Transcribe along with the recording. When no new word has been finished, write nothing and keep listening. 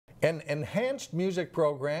An enhanced music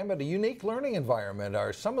program and a unique learning environment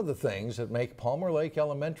are some of the things that make Palmer Lake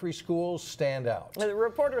Elementary Schools stand out. The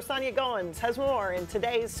reporter Sonia Goins has more in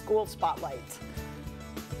today's School Spotlight.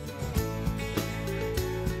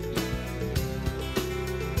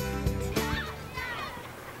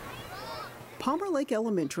 Palmer Lake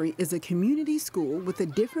Elementary is a community school with a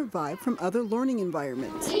different vibe from other learning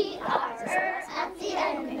environments. We are at the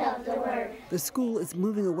end of the word. The school is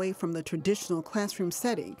moving away from the traditional classroom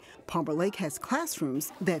setting. Palmer Lake has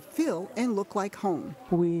classrooms that feel and look like home.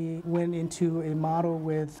 We went into a model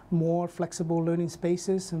with more flexible learning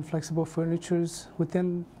spaces and flexible furnitures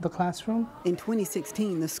within the classroom. In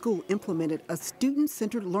 2016, the school implemented a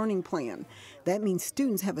student-centered learning plan. That means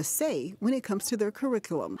students have a say when it comes to their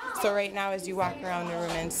curriculum. So right now, as you walk around the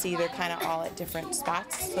room and see, they're kind of all at different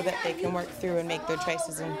spots so that they can work through and make their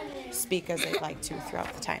choices and speak as they'd like to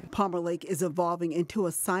throughout the time. Palmer Lake is evolving into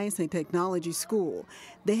a science and technology school.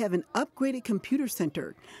 They have an upgraded computer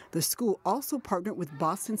center. The school also partnered with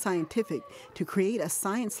Boston Scientific to create a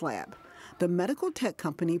science lab. The medical tech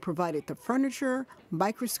company provided the furniture,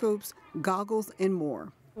 microscopes, goggles, and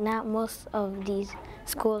more. Not most of these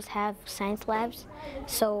schools have science labs,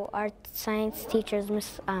 so our science teachers,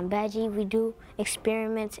 Miss Badgie, we do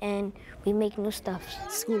experiments and we make new stuff.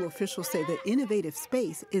 School officials say the innovative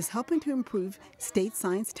space is helping to improve state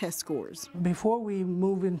science test scores. Before we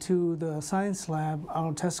move into the science lab,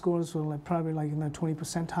 our test scores were probably in the 20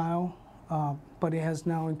 percentile, but it has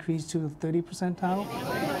now increased to 30 percentile.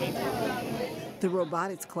 The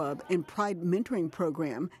Robotics Club and Pride Mentoring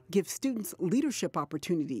Program give students leadership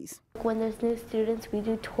opportunities. When there's new students, we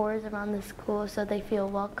do tours around the school so they feel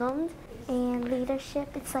welcomed. And leadership,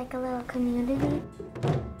 it's like a little community.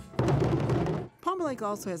 Palmer Lake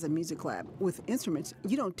also has a music lab with instruments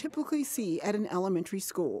you don't typically see at an elementary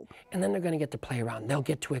school. And then they're going to get to play around. They'll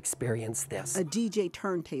get to experience this. A DJ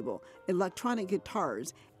turntable, electronic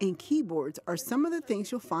guitars, and keyboards are some of the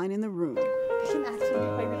things you'll find in the room.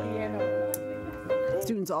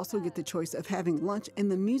 Students also get the choice of having lunch in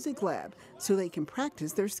the music lab so they can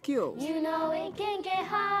practice their skills. You know it can get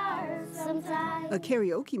hard sometimes. A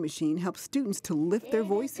karaoke machine helps students to lift their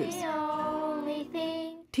voices.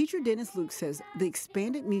 Teacher Dennis Luke says the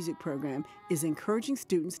expanded music program is encouraging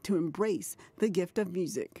students to embrace the gift of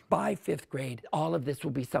music. By 5th grade, all of this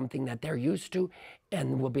will be something that they're used to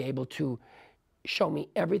and will be able to show me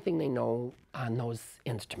everything they know on those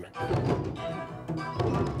instruments.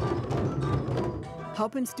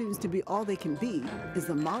 Helping students to be all they can be is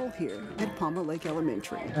the model here at Palmer Lake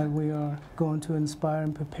Elementary. And we are going to inspire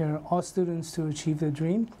and prepare all students to achieve their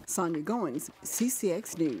dream. Sonia Goins,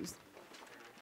 CCX News.